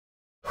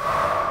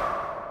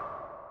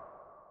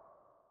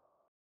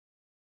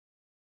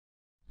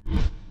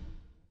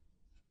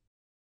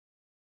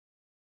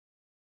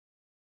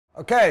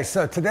Okay,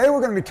 so today we're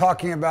going to be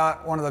talking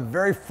about one of the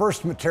very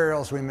first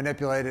materials we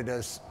manipulated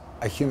as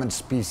a human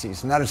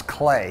species, and that is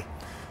clay.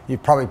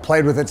 You've probably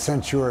played with it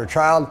since you were a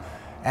child,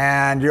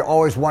 and you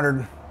always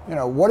wondered,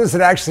 what is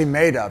it actually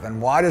made of, and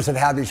why does it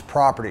have these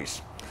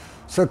properties?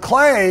 So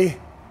clay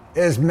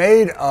is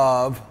made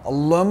of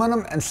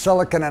aluminum and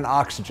silicon and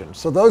oxygen.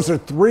 So those are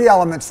three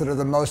elements that are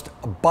the most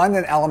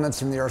abundant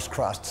elements in the Earth's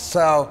crust.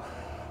 So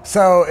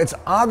it's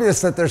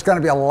obvious that there's going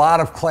to be a lot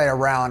of clay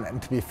around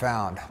and to be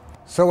found.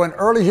 So when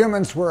early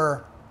humans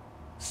were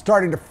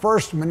starting to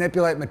first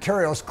manipulate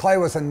materials, clay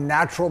was a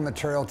natural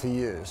material to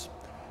use.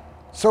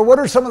 So what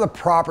are some of the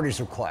properties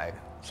of clay?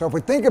 So if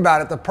we think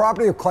about it, the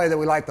property of clay that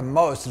we like the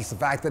most is the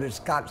fact that it's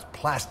got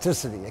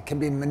plasticity. It can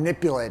be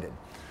manipulated.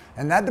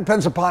 And that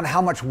depends upon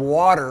how much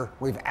water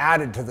we've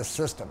added to the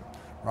system,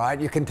 right?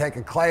 You can take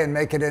a clay and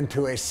make it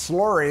into a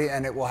slurry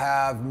and it will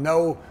have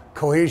no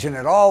cohesion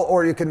at all,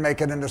 or you can make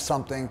it into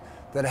something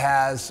that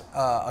has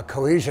a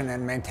cohesion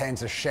and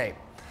maintains a shape.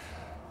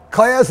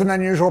 Clay has an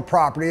unusual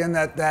property in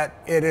that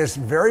it is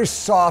very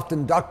soft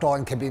and ductile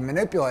and can be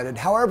manipulated.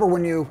 However,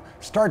 when you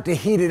start to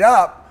heat it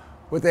up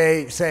with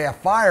say a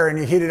fire, and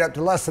you heat it up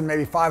to less than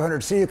maybe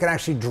 500 C, you can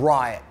actually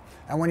dry it.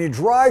 And when you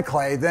dry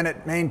clay, then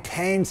it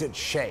maintains its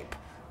shape,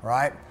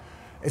 right?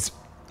 It's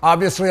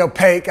obviously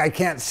opaque. I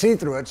can't see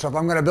through it. So if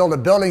I'm going to build a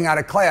building out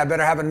of clay, I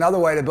better have another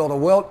way to build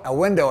a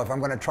window if I'm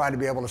going to try to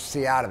be able to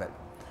see out of it.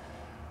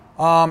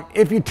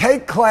 If you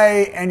take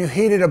clay and you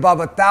heat it above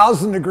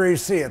 1,000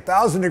 degrees C,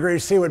 1,000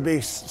 degrees C would be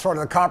sort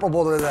of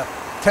comparable to the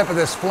tip of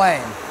this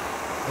flame.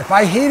 If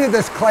I heated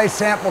this clay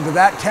sample to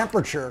that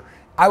temperature,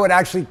 I would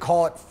actually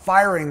call it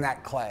firing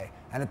that clay.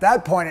 And at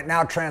that point, it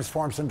now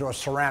transforms into a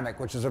ceramic,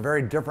 which is a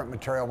very different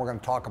material. We're going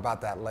to talk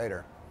about that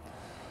later.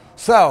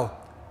 So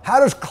how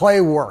does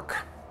clay work?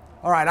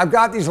 All right, I've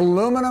got these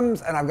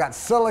aluminums and I've got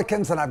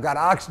silicons and I've got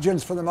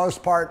oxygens for the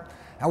most part.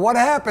 And what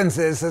happens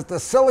is that the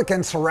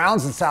silicon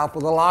surrounds itself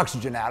with little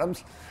oxygen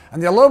atoms,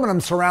 and the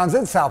aluminum surrounds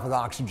itself with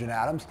oxygen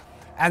atoms.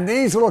 And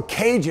these little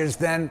cages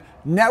then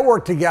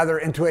network together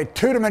into a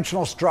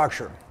two-dimensional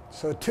structure.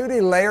 So a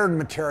 2D layered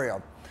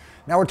material.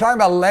 Now we're talking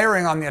about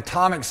layering on the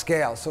atomic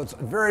scale, so it's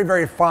very,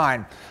 very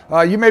fine.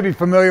 You may be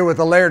familiar with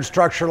a layered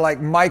structure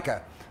like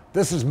mica.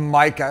 This is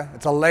mica.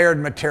 It's a layered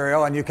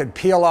material, and you can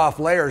peel off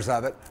layers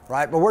of it,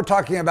 right? But we're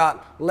talking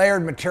about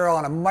layered material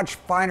on a much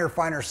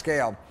finer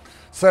scale.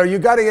 So you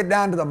got to get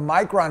down to the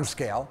micron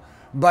scale,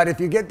 but if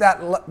you get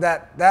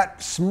that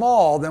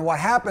small, then what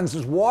happens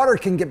is water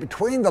can get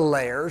between the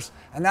layers,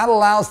 and that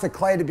allows the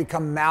clay to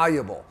become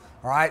malleable,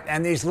 all right?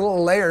 And these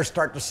little layers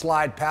start to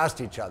slide past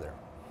each other.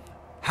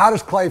 How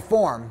does clay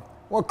form?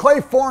 Well,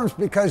 clay forms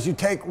because you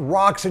take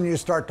rocks and you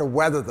start to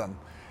weather them.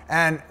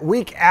 And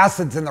weak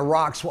acids in the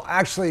rocks will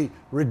actually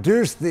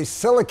reduce these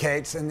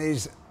silicates in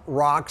these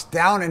rocks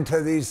down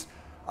into these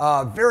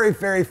very,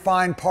 very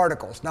fine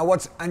particles. Now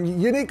what's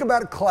unique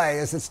about clay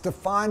is it's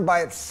defined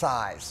by its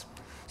size.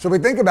 So if we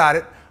think about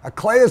it, a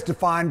clay is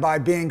defined by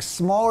being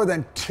smaller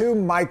than 2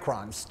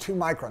 microns. 2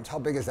 microns, how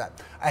big is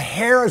that? A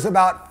hair is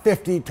about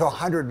 50 to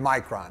 100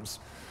 microns.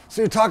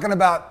 So you're talking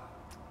about,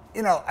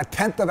 a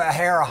tenth of a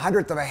hair, a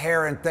hundredth of a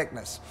hair in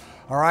thickness.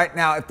 All right,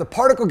 now if the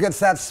particle gets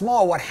that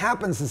small, what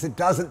happens is it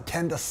doesn't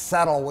tend to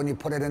settle when you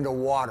put it into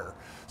water.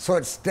 So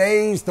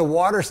the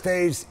water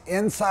stays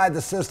inside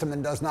the system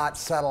and does not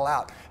settle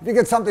out. If you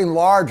get something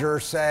larger,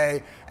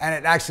 say, and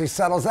it actually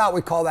settles out,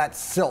 we call that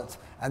silt.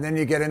 And then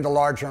you get into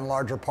larger and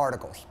larger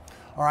particles.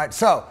 All right,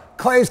 so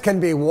clays can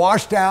be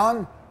washed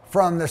down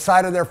from the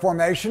site of their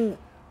formation,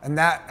 and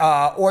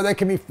or they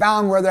can be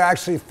found where they're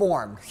actually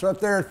formed. So if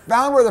they're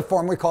found where they're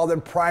formed, we call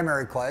them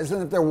primary clays.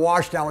 And if they're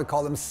washed down, we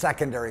call them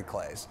secondary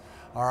clays.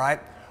 All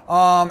right.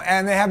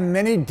 And they have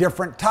many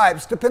different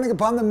types depending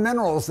upon the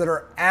minerals that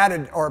are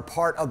added or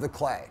part of the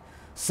clay.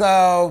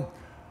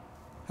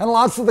 And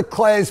lots of the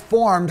clays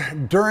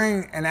formed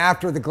during and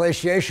after the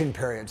glaciation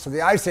period. So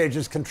the ice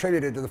ages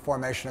contributed to the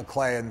formation of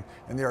clay in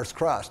the Earth's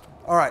crust.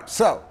 All right,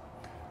 so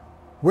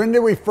when did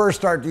we first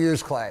start to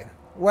use clay?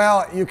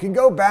 Well, you can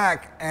go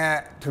back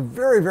to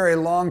very, very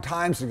long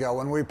times ago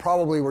when we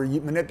probably were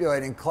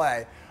manipulating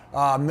clay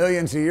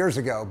millions of years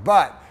ago.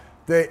 But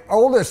the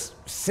oldest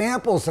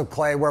samples of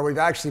clay where we've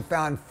actually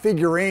found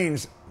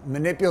figurines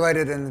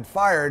manipulated and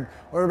fired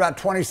were about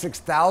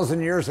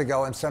 26,000 years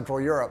ago in Central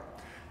Europe.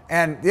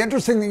 And the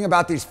interesting thing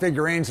about these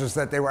figurines is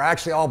that they were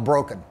actually all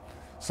broken.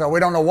 So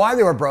we don't know why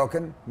they were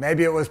broken.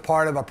 Maybe it was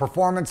part of a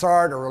performance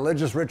art or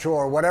religious ritual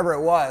or whatever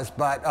it was,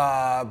 but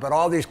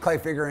all these clay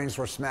figurines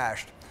were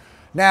smashed.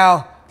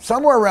 Now,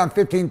 somewhere around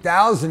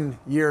 15,000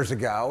 years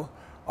ago,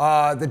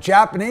 the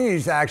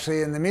Japanese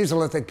actually in the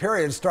Mesolithic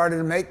period started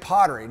to make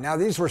pottery. Now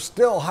these were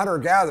still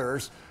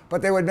hunter-gatherers,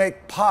 but they would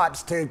make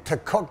pots to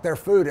cook their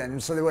food in,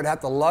 and so they would have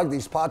to lug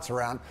these pots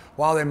around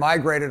while they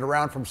migrated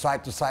around from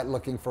site to site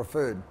looking for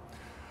food.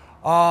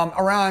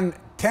 Around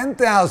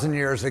 10,000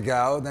 years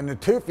ago, the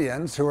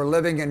Natufians, who were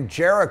living in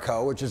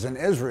Jericho, which is in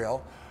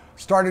Israel,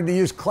 started to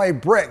use clay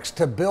bricks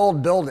to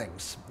build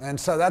buildings. And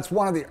so that's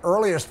one of the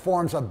earliest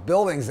forms of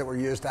buildings that were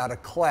used out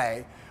of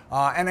clay.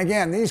 And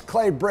again, these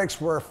clay bricks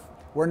were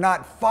were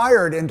not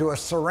fired into a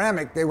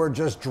ceramic, they were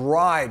just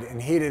dried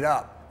and heated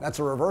up. That's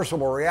a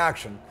reversible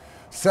reaction.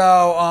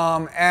 So,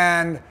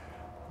 and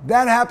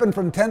that happened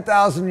from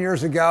 10,000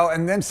 years ago,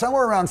 and then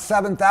somewhere around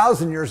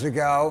 7,000 years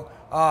ago,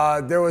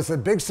 there was a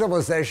big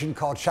civilization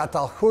called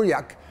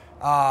Çatalhöyük,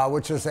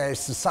 which is a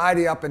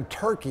society up in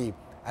Turkey,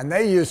 and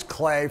they used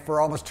clay for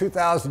almost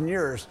 2,000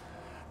 years.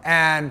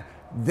 And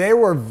they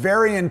were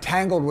very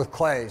entangled with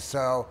clay.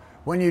 So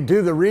when you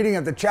do the reading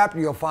of the chapter,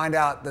 you'll find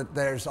out that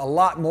there's a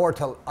lot more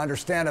to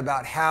understand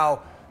about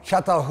how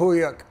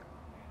Çatalhöyük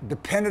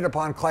depended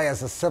upon clay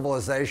as a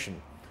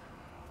civilization.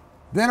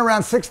 Then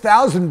around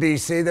 6000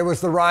 BC, there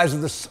was the rise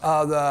of the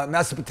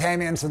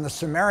Mesopotamians and the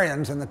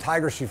Sumerians in the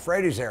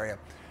Tigris-Euphrates area.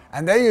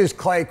 And they used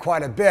clay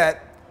quite a bit,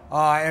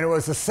 and it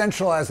was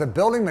essential as a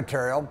building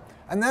material.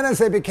 And then as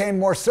they became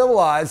more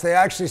civilized, they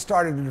actually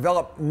started to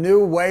develop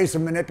new ways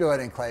of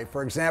manipulating clay.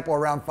 For example,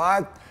 around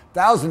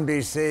 5000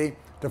 BC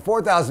to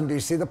 4000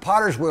 BC, the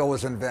potter's wheel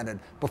was invented.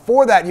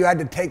 Before that, you had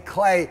to take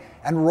clay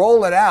and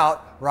roll it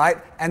out, right?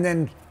 And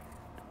then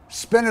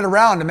spin it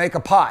around to make a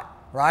pot,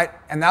 right?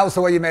 And that was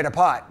the way you made a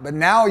pot. But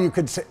now you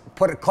could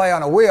put a clay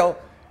on a wheel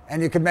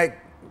and you could make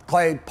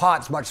clay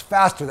pots much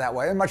faster that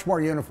way and much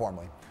more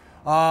uniformly.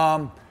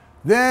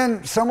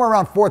 Then somewhere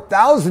around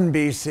 4000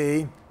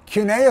 BC,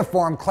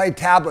 cuneiform clay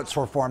tablets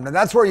were formed. And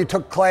that's where you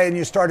took clay and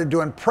you started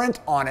doing print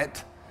on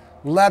it,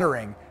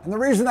 lettering. And the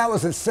reason that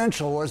was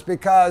essential was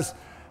because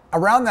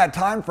around that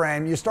time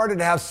frame, you started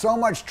to have so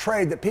much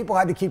trade that people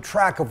had to keep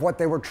track of what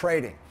they were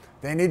trading.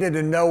 They needed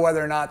to know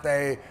whether or not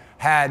they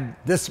had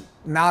this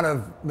amount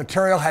of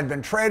material had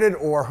been traded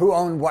or who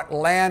owned what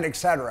land,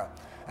 etc.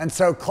 And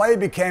so clay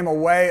became a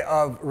way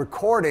of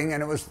recording,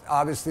 and it was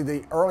obviously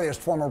the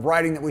earliest form of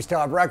writing that we still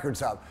have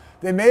records of.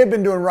 They may have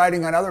been doing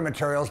writing on other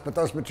materials, but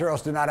those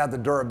materials do not have the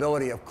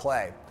durability of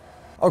clay.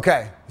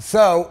 Okay,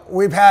 so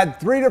we've had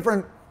three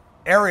different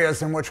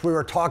areas in which we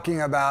were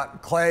talking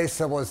about clay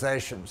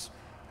civilizations.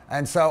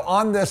 And so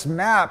on this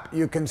map,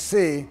 you can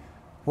see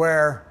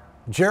where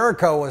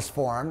Jericho was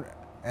formed,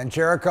 and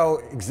Jericho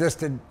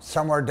existed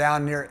somewhere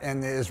down near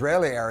in the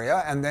Israeli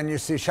area. And then you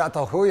see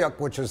Çatalhöyük,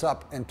 which is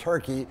up in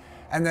Turkey.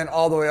 And then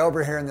all the way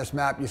over here in this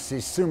map, you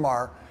see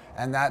Sumer,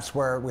 and that's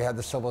where we had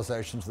the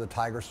civilizations of the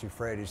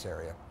Tigris-Euphrates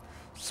area.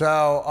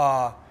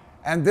 So,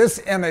 and this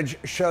image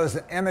shows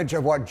an image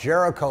of what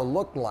Jericho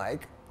looked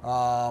like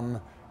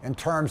in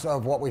terms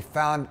of what we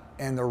found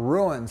in the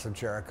ruins of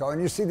Jericho.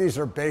 And you see these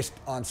are based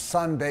on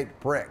sun-baked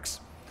bricks.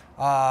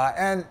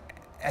 And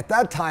at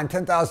that time,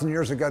 10,000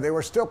 years ago, they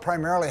were still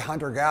primarily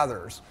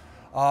hunter-gatherers.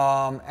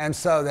 And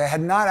so they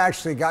had not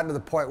actually gotten to the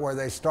point where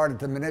they started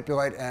to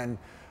manipulate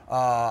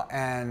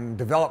and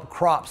develop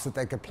crops that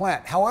they could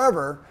plant.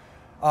 However,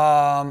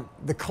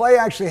 the clay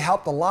actually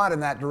helped a lot in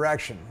that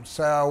direction.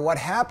 So what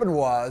happened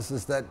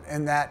is that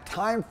in that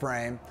time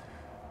frame,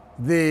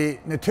 the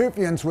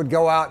Natufians would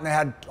go out and they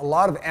had a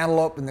lot of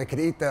antelope and they could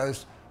eat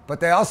those, but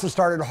they also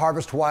started to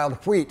harvest wild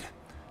wheat.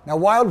 Now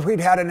wild wheat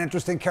had an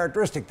interesting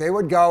characteristic. They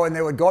would go and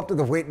they would go up to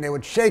the wheat and they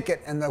would shake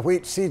it and the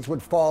wheat seeds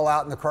would fall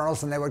out in the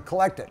kernels and they would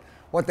collect it.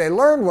 What they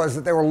learned was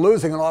that they were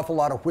losing an awful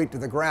lot of wheat to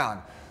the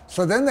ground.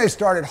 So then they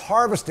started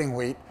harvesting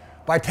wheat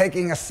by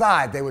taking a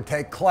scythe. They would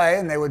take clay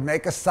and they would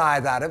make a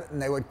scythe out of it and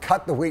they would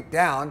cut the wheat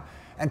down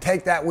and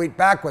take that wheat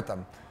back with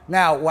them.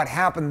 Now what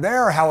happened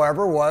there,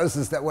 however,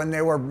 was that when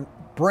they were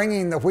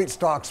bringing the wheat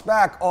stalks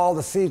back, all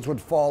the seeds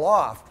would fall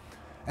off.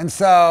 And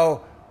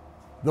so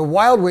the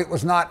wild wheat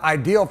was not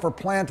ideal for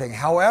planting.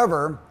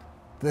 However,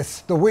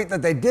 the wheat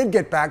that they did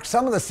get back,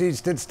 some of the seeds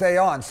did stay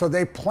on. So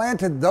they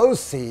planted those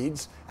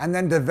seeds and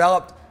then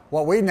developed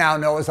what we now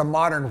know as a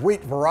modern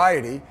wheat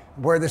variety,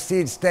 where the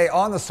seeds stay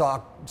on the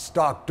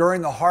stalk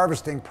during the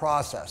harvesting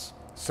process.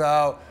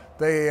 So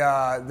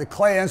the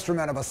clay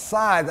instrument of a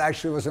scythe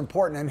actually was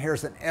important, and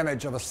here's an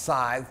image of a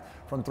scythe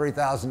from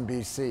 3000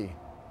 BC.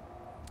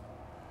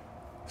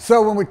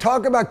 So when we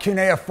talk about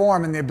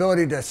cuneiform and the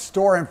ability to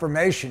store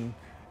information,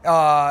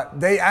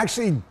 they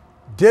actually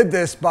did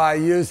this by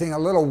using a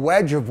little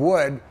wedge of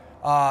wood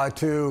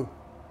to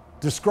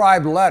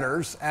describe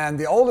letters. And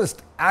the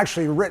oldest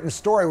actually written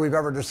story we've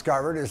ever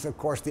discovered is, of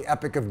course, the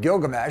Epic of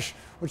Gilgamesh,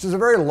 which is a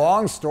very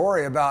long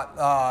story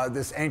about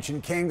this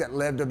ancient king that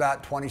lived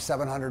about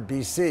 2700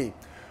 BC.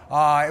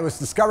 It was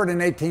discovered in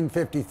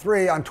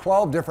 1853 on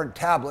 12 different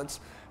tablets,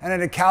 and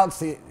it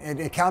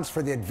accounts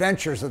for the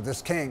adventures of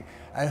this king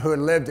who had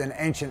lived in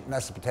ancient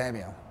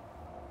Mesopotamia.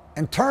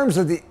 In terms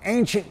of the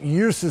ancient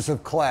uses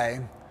of clay,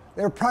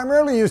 they were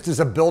primarily used as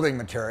a building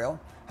material.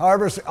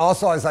 However,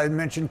 also, as I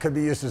mentioned, could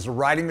be used as a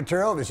writing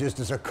material. It was used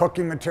as a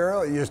cooking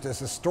material. It was used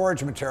as a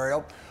storage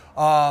material.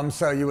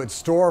 So you would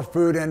store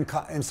food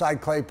inside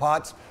clay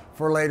pots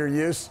for later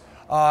use.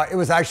 It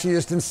was actually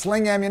used in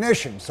sling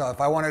ammunition. So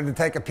if I wanted to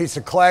take a piece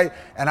of clay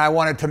and I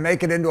wanted to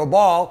make it into a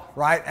ball,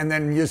 right, and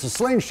then use a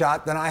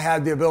slingshot, then I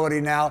had the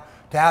ability now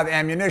to have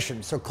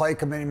ammunition. So clay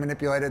could be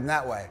manipulated in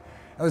that way.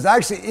 It was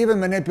actually even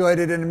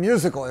manipulated in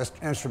musical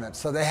instruments.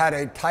 So they had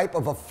a type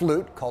of a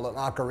flute called an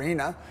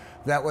ocarina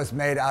that was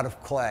made out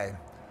of clay.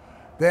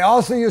 They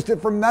also used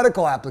it for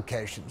medical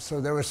applications.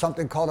 So there was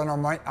something called an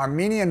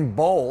Armenian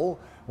bowl,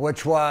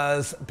 which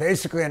was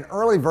basically an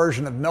early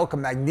version of milk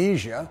and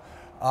magnesia,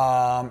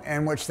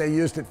 in which they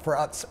used it for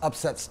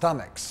upset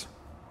stomachs.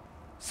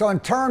 So in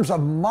terms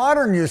of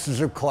modern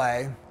uses of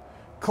clay,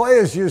 clay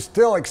is used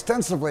still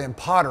extensively in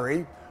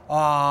pottery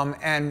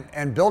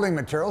and building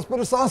materials, but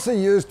it's also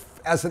used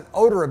as an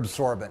odor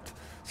absorbent.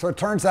 So it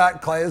turns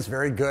out clay is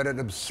very good at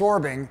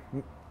absorbing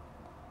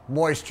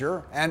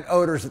moisture and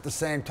odors at the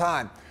same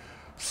time.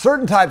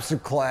 Certain types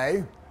of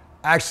clay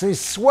actually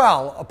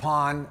swell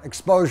upon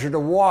exposure to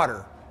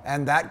water,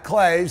 and that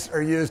clays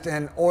are used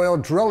in oil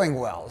drilling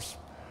wells.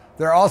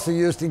 They're also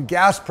used in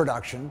gas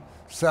production.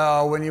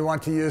 So when you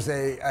want to use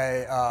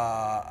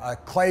a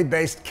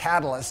clay-based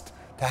catalyst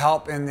to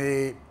help in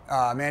the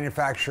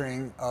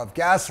manufacturing of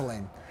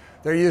gasoline.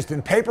 They're used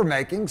in paper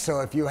making, so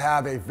if you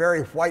have a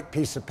very white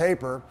piece of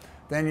paper,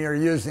 then you're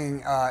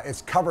using,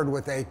 it's covered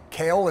with a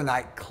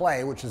kaolinite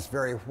clay, which is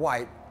very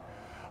white.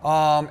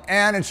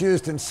 And it's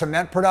used in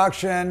cement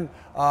production,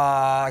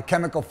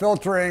 chemical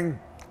filtering,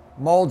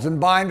 molds and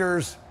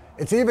binders.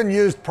 It's even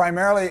used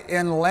primarily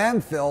in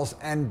landfills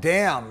and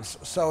dams.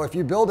 So if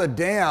you build a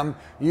dam,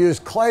 you use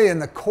clay in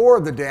the core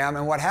of the dam,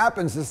 and what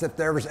happens is if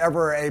there was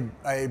ever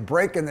a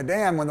break in the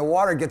dam, when the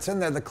water gets in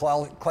there, the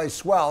clay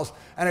swells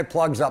and it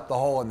plugs up the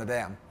hole in the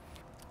dam.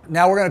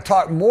 Now we're going to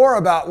talk more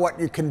about what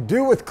you can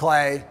do with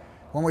clay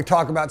when we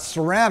talk about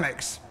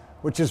ceramics,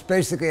 which is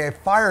basically a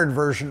fired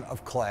version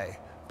of clay.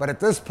 But at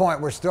this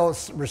point, we're still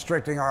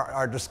restricting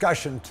our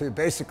discussion to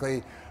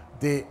basically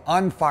the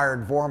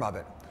unfired form of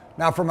it.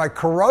 Now, from a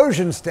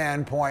corrosion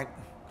standpoint,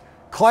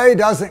 clay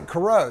doesn't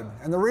corrode.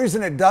 And the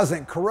reason it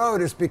doesn't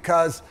corrode is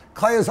because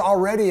clay is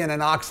already in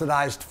an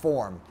oxidized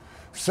form.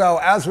 So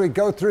as we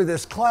go through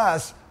this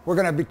class, we're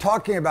going to be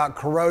talking about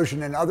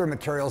corrosion in other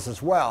materials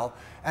as well.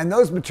 And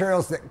those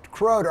materials that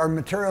corrode are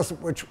materials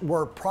which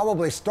were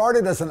probably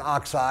started as an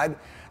oxide,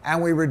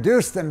 and we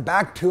reduce them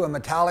back to a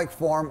metallic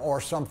form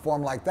or some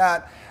form like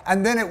that,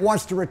 and then it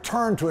wants to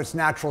return to its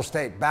natural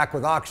state, back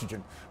with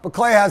oxygen. But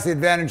clay has the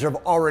advantage of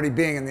already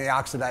being in the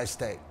oxidized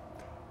state.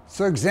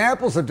 So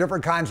examples of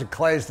different kinds of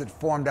clays that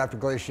formed after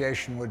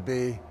glaciation would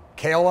be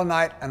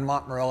kaolinite and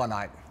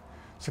montmorillonite.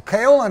 So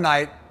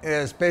kaolinite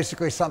is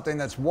basically something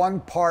that's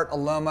 1 part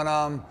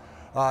aluminum,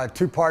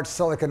 2 parts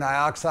silicon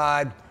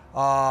dioxide,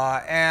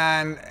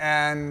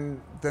 and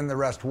then the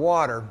rest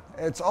water.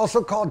 It's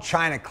also called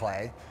china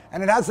clay,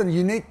 and it has a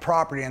unique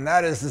property, and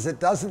that is it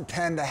doesn't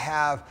tend to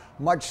have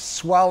much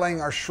swelling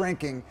or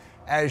shrinking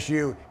as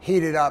you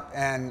heat it up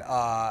and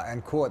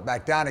cool it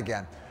back down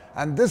again.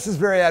 And this is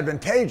very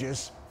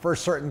advantageous for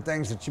certain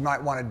things that you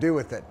might want to do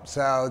with it.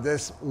 So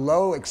this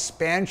low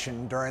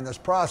expansion during this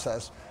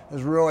process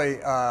is really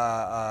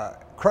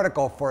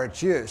critical for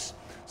its use.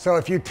 So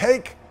if you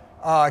take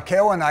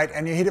kaolinite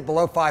and you heat it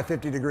below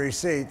 550 degrees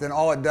C, then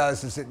all it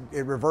does is it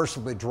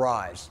reversibly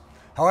dries.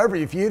 However,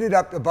 if you heat it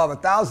up above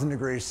 1000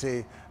 degrees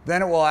C,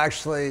 then it will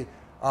actually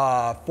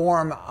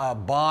form a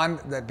bond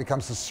that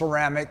becomes a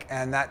ceramic,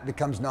 and that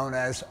becomes known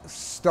as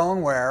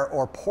stoneware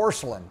or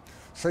porcelain.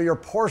 So your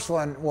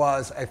porcelain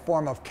was a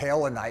form of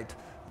kaolinite.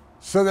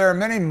 So there are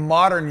many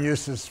modern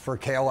uses for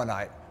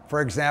kaolinite.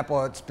 For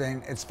example,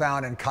 it's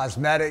found in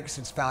cosmetics,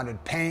 it's found in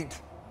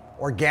paint.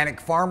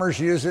 Organic farmers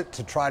use it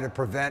to try to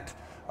prevent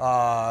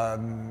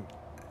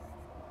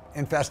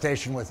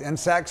infestation with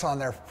insects on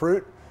their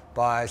fruit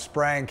by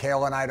spraying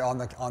kaolinite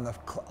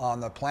on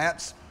the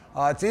plants.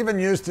 It's even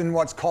used in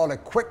what's called a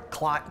quick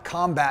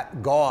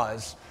combat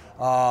gauze,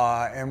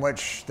 in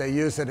which they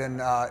use it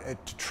to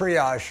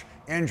triage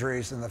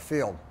injuries in the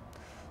field.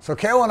 So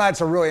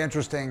kaolinite's a really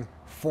interesting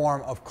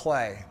form of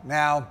clay.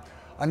 Now,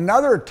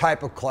 another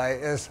type of clay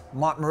is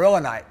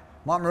montmorillonite.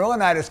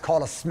 Montmorillonite is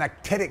called a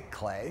smectitic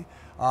clay,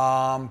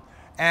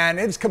 and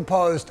it's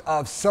composed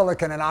of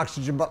silicon and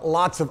oxygen, but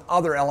lots of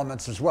other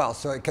elements as well.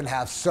 So it can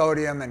have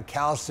sodium and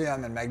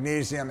calcium and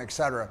magnesium,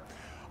 etc.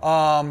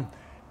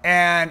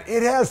 And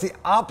it has the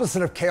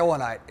opposite of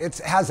kaolinite. It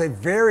has a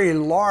very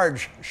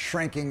large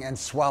shrinking and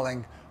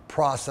swelling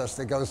process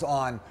that goes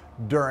on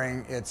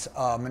during its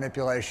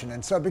manipulation.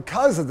 And so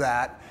because of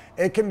that,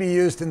 it can be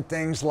used in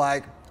things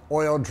like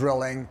oil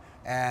drilling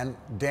and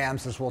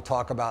dams, as we'll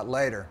talk about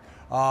later.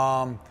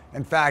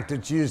 In fact,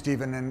 it's used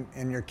even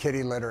in your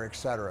kitty litter,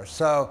 etc.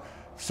 So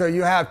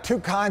you have 2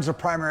 kinds of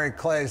primary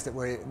clays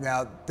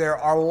now there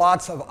are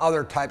lots of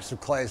other types of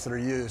clays that are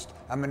used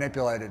and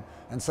manipulated.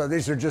 And so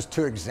these are just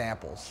 2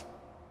 examples.